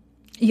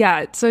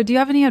 yeah. So do you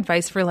have any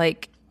advice for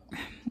like,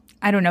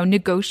 I don't know,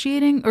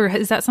 negotiating, or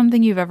is that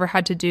something you've ever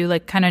had to do,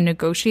 like kind of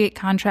negotiate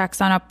contracts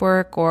on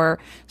Upwork or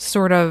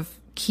sort of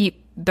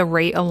keep the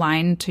rate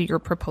aligned to your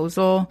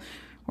proposal?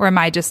 Or am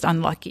I just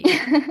unlucky?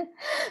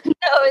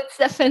 No, it's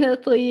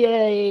definitely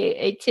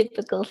a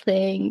typical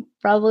thing.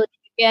 Probably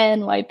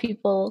again why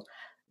people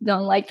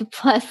don't like the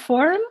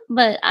platform,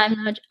 but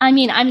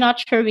I'm not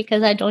sure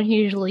because I don't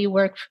usually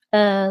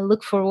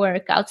look for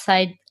work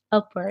outside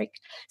Upwork.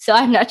 So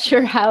I'm not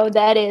sure how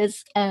that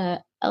is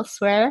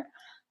elsewhere.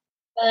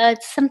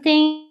 But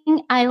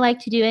something I like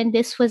to do, and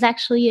this was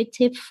actually a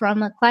tip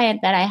from a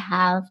client that I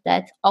have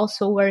that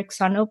also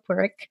works on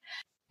Upwork.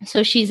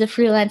 So she's a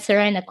freelancer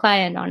and a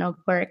client on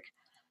Upwork.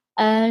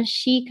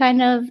 She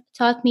kind of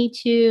taught me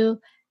to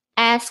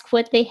ask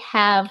what they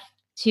have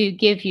to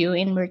give you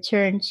in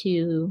return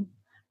to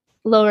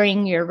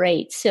lowering your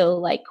rate. So,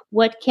 like,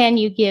 what can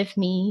you give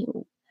me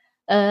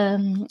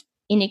in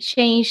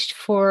exchange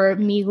for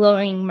me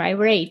lowering my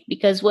rate?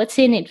 Because what's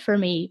in it for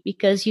me?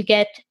 Because you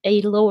get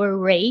a lower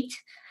rate,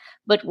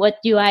 but what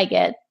do I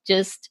get?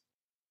 Just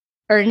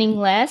earning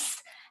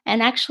less.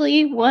 And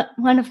actually,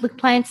 one of the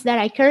clients that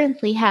I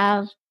currently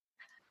have,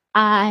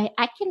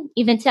 I can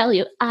even tell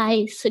you,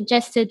 I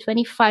suggested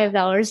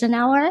 $25 an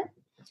hour,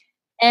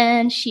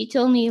 and she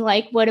told me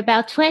like, "What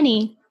about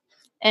 20?"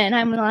 And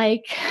I'm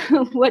like,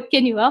 "What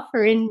can you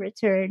offer in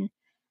return?"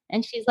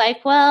 And she's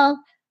like,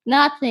 "Well,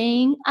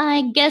 nothing.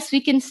 I guess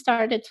we can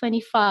start at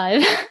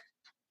 25."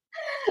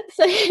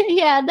 So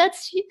yeah, that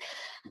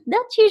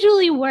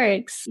usually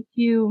works.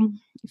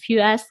 If you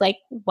ask like,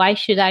 "Why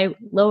should I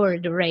lower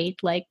the rate?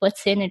 Like,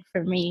 what's in it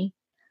for me?"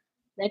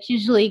 That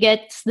usually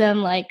gets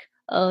them like,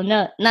 "Oh,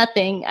 no,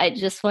 nothing. I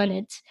just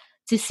wanted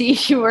to see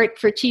if you work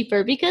for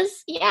cheaper."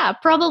 Because yeah,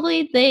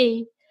 probably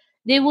they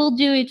will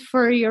do it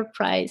for your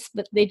price,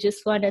 but they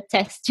just want to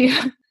test you.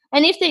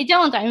 And if they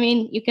don't, I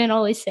mean, you can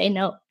always say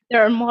no.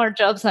 There are more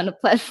jobs on the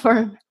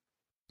platform.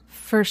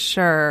 For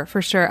sure.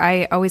 For sure.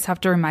 I always have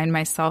to remind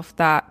myself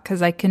that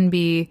because I can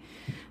be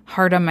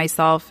hard on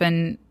myself,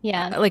 and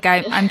Yeah. like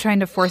I'm trying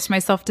to force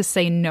myself to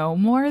say no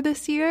more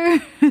this year.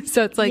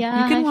 So it's like,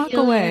 Yeah, you can I walk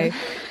feel away.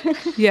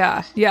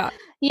 Yeah. Yeah.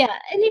 yeah,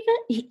 and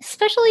even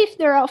especially if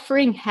they're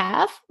offering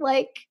half,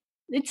 like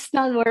it's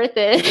not worth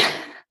it.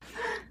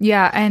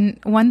 Yeah. And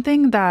one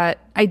thing that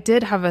I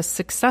did have a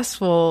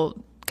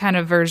successful kind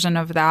of version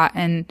of that,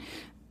 and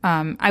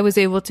I was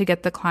able to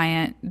get the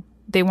client,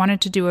 they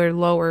wanted to do a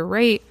lower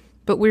rate,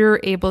 but we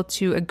were able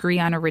to agree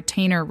on a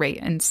retainer rate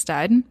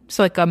instead.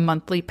 So like a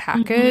monthly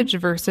package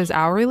versus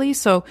hourly.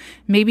 So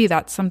maybe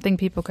that's something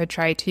people could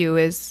try too,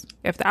 is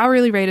if the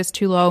hourly rate is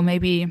too low,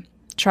 maybe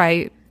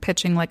try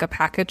pitching like a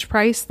package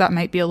price that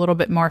might be a little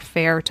bit more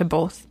fair to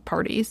both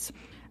parties.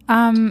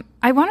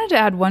 I wanted to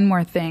add one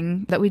more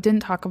thing that we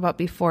didn't talk about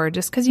before,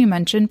 just because you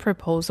mentioned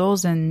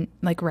proposals and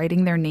like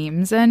writing their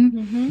names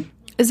in.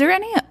 Is there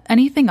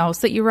anything else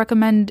that you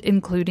recommend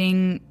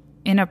including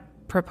in a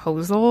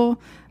proposal?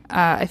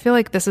 I feel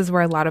like this is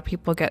where a lot of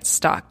people get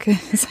stuck.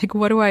 It's like,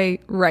 what do I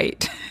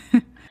write?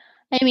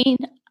 I mean,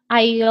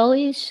 I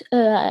always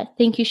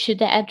think you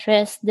should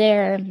address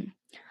their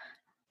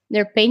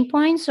pain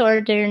points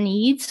or their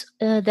needs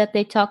that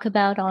they talk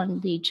about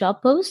on the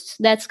job posts.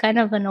 That's kind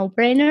of a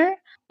no-brainer.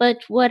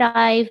 But what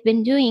I've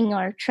been doing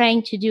or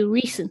trying to do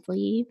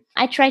recently,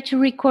 I try to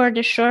record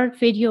a short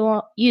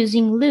video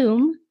using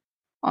Loom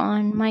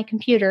on my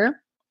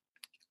computer.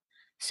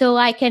 So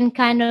I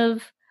kind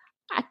of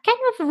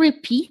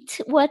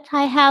repeat what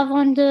I have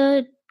on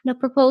the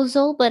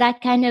proposal, but I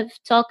kind of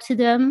talk to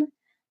them,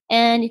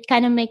 and it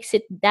kind of makes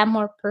it that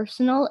more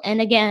personal.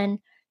 And again,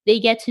 they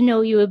get to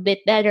know you a bit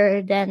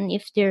better than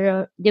if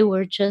they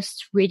were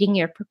just reading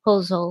your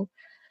proposal.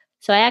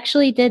 So I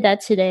actually did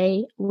that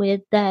today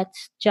with that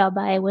job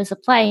I was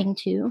applying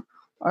to,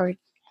 or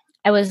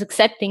I was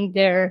accepting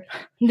their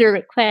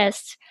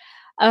request.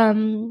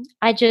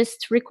 I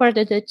just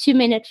recorded a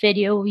 2-minute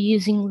video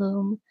using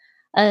Loom.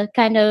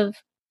 Kind of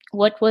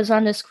what was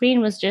on the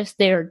screen was just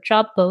their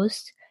job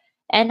post.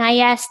 And I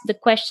asked the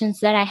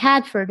questions that I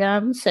had for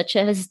them, such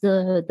as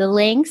the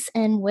links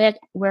and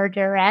where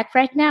they're at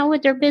right now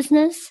with their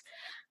business.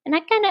 And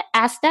I kind of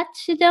asked that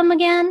to them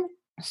again.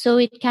 So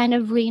it kind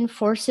of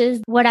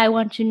reinforces what I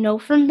want to know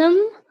from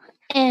them.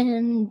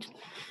 And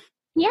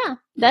yeah,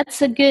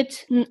 that's a good,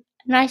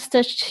 nice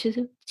touch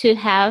to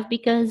have,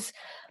 because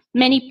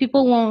many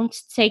people won't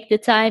take the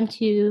time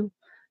to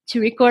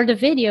record a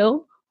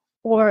video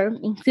or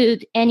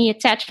include any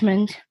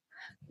attachment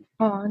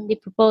on the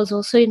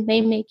proposal, so it may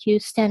make you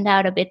stand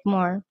out a bit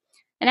more.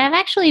 And I've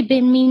actually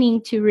been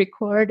meaning to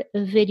record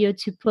a video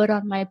to put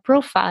on my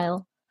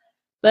profile,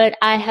 but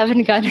I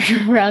haven't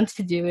gotten around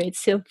to do it.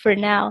 So for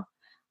now,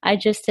 I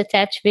just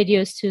attach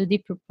videos to the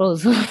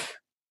proposals.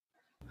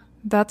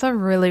 That's a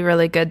really,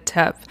 really good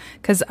tip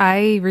because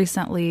I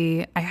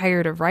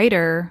hired a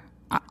writer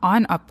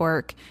on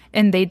Upwork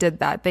and they did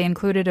that. They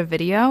included a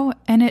video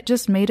and it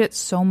just made it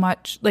so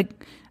much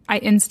like I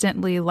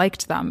instantly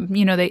liked them.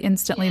 You know, they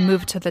instantly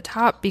moved to the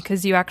top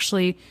because you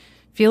actually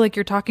feel like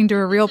you're talking to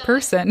a real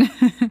person.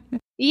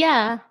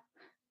 Yeah.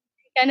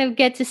 Kind of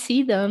get to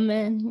see them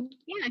and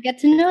get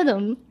to know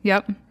them.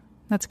 Yep.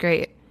 That's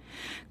great.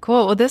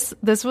 Cool. Well,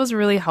 this was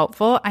really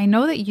helpful. I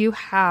know that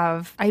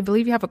I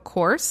believe you have a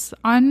course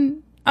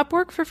on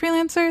Upwork for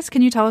freelancers.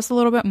 Can you tell us a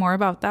little bit more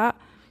about that?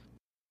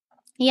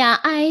 Yeah,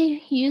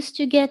 I used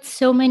to get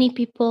so many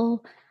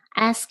people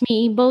ask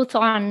me both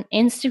on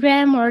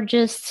Instagram or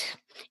just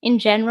in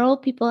general.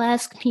 People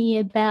ask me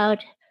about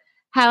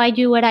how I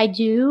do what I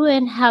do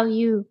and how do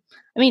you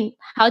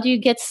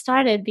get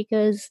started?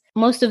 Because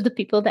most of the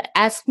people that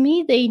ask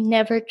me, they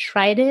never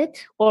tried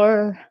it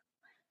or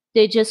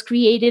they just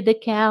created the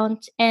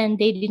account and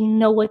they didn't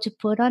know what to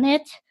put on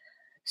it.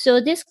 So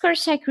this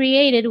course I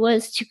created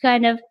was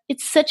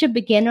it's such a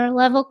beginner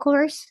level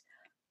course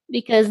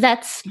because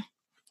that's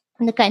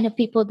the kind of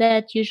people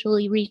that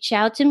usually reach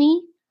out to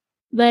me.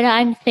 But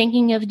I'm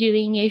thinking of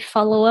doing a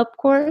follow-up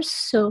course,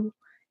 so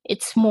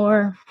it's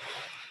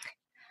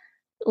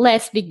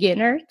less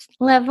beginner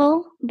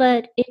level,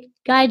 but it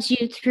guides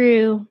you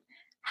through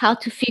how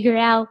to figure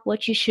out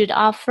what you should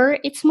offer.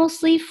 It's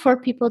mostly for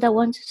people that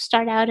want to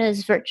start out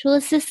as virtual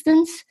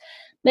assistants,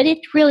 but it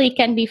really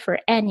can be for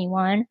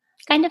anyone.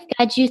 Kind of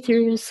guides you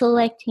through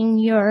selecting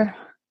your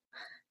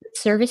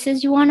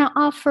services you want to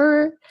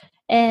offer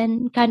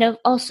and kind of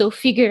also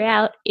figure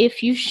out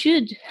if you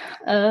should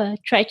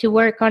try to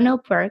work on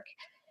Upwork,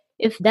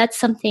 if that's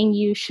something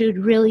you should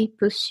really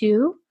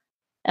pursue,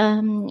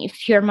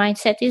 if your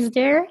mindset is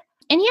there.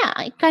 And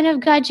it kind of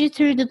guides you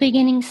through the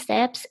beginning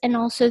steps and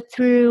also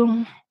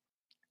through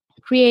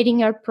creating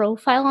your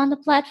profile on the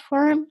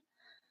platform.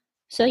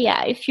 So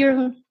if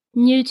you're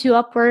new to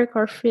Upwork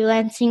or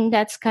freelancing,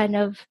 that's kind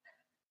of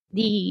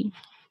the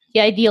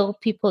ideal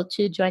people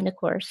to join the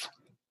course.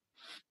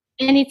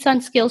 And it's on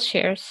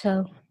Skillshare,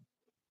 so.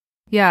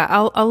 Yeah,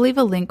 I'll leave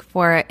a link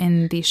for it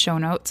in the show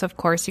notes. Of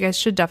course, you guys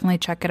should definitely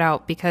check it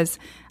out because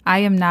I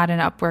am not an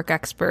Upwork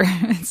expert.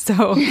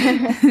 So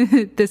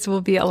this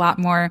will be a lot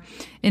more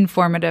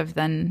informative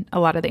than a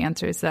lot of the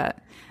answers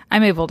that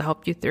I'm able to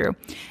help you through.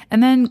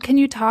 And then can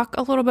you talk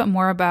a little bit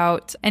more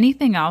about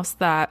anything else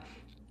that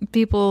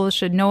people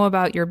should know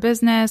about your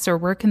business, or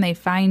where can they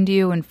find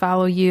you and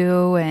follow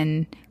you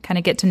and kind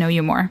of get to know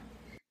you more?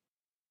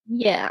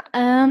 Yeah,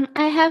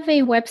 I have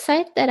a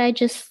website that I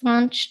just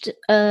launched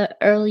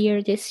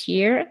earlier this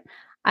year.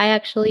 I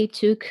actually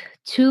took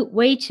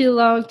way too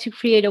long to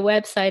create a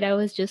website. I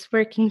was just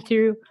working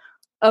through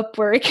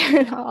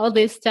Upwork all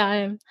this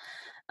time.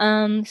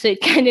 So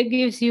it kind of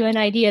gives you an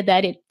idea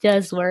that it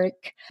does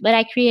work. But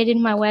I created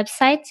my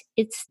website.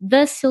 It's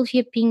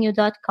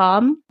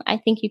thesylviapinho.com. I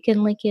think you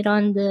can link it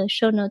on the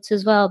show notes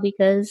as well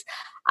because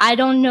I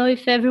don't know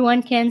if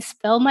everyone can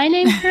spell my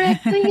name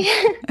correctly.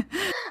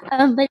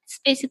 But it's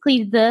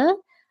basically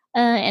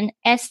and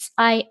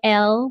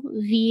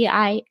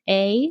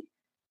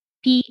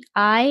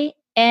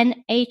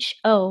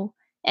SILVIAPINHO.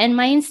 And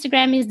my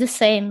Instagram is the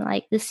same,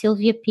 like the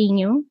Sílvia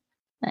Pinho,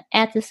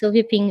 at the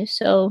Sílvia Pinho.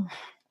 So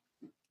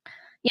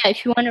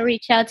if you want to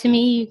reach out to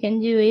me, you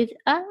can do it.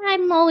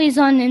 I'm always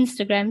on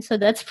Instagram, so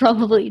that's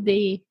probably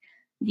the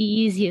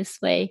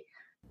easiest way.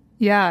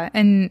 Yeah,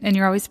 and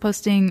you're always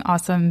posting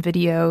awesome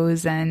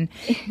videos and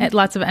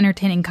lots of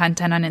entertaining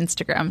content on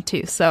Instagram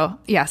too. So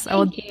yes,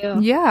 Thank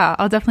you. Yeah,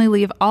 I'll definitely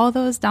leave all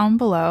those down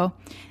below.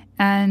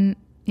 And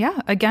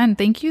again,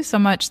 thank you so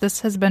much.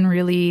 This has been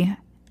really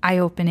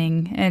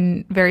eye-opening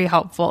and very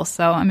helpful.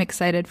 So I'm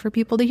excited for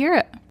people to hear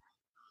it.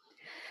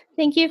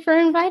 Thank you for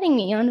inviting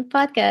me on the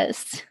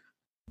podcast.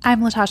 I'm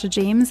Latasha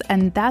James,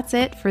 and that's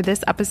it for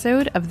this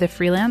episode of the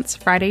Freelance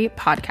Friday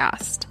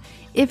podcast.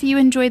 If you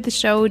enjoyed the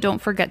show, don't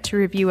forget to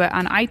review it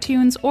on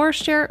iTunes or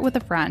share it with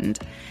a friend.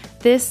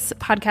 This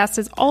podcast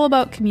is all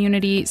about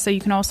community, so you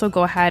can also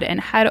go ahead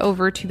and head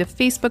over to the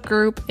Facebook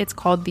group. It's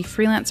called the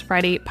Freelance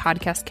Friday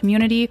Podcast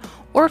Community,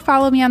 or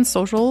follow me on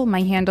social.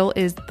 My handle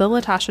is the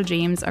Latasha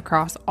James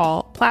across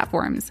all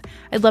platforms.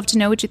 I'd love to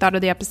know what you thought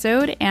of the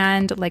episode,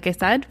 and like I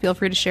said, feel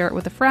free to share it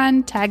with a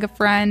friend, tag a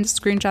friend,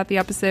 screenshot the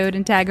episode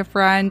and tag a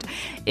friend.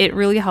 It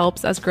really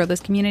helps us grow this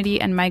community,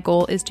 and my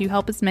goal is to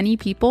help as many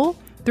people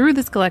through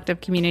this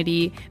collective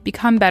community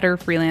become better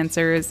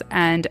freelancers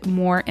and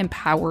more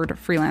empowered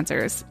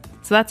freelancers.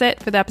 So that's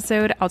it for the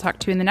episode. I'll talk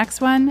to you in the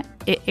next one.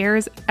 It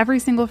airs every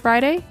single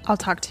Friday. I'll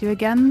talk to you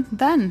again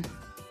then.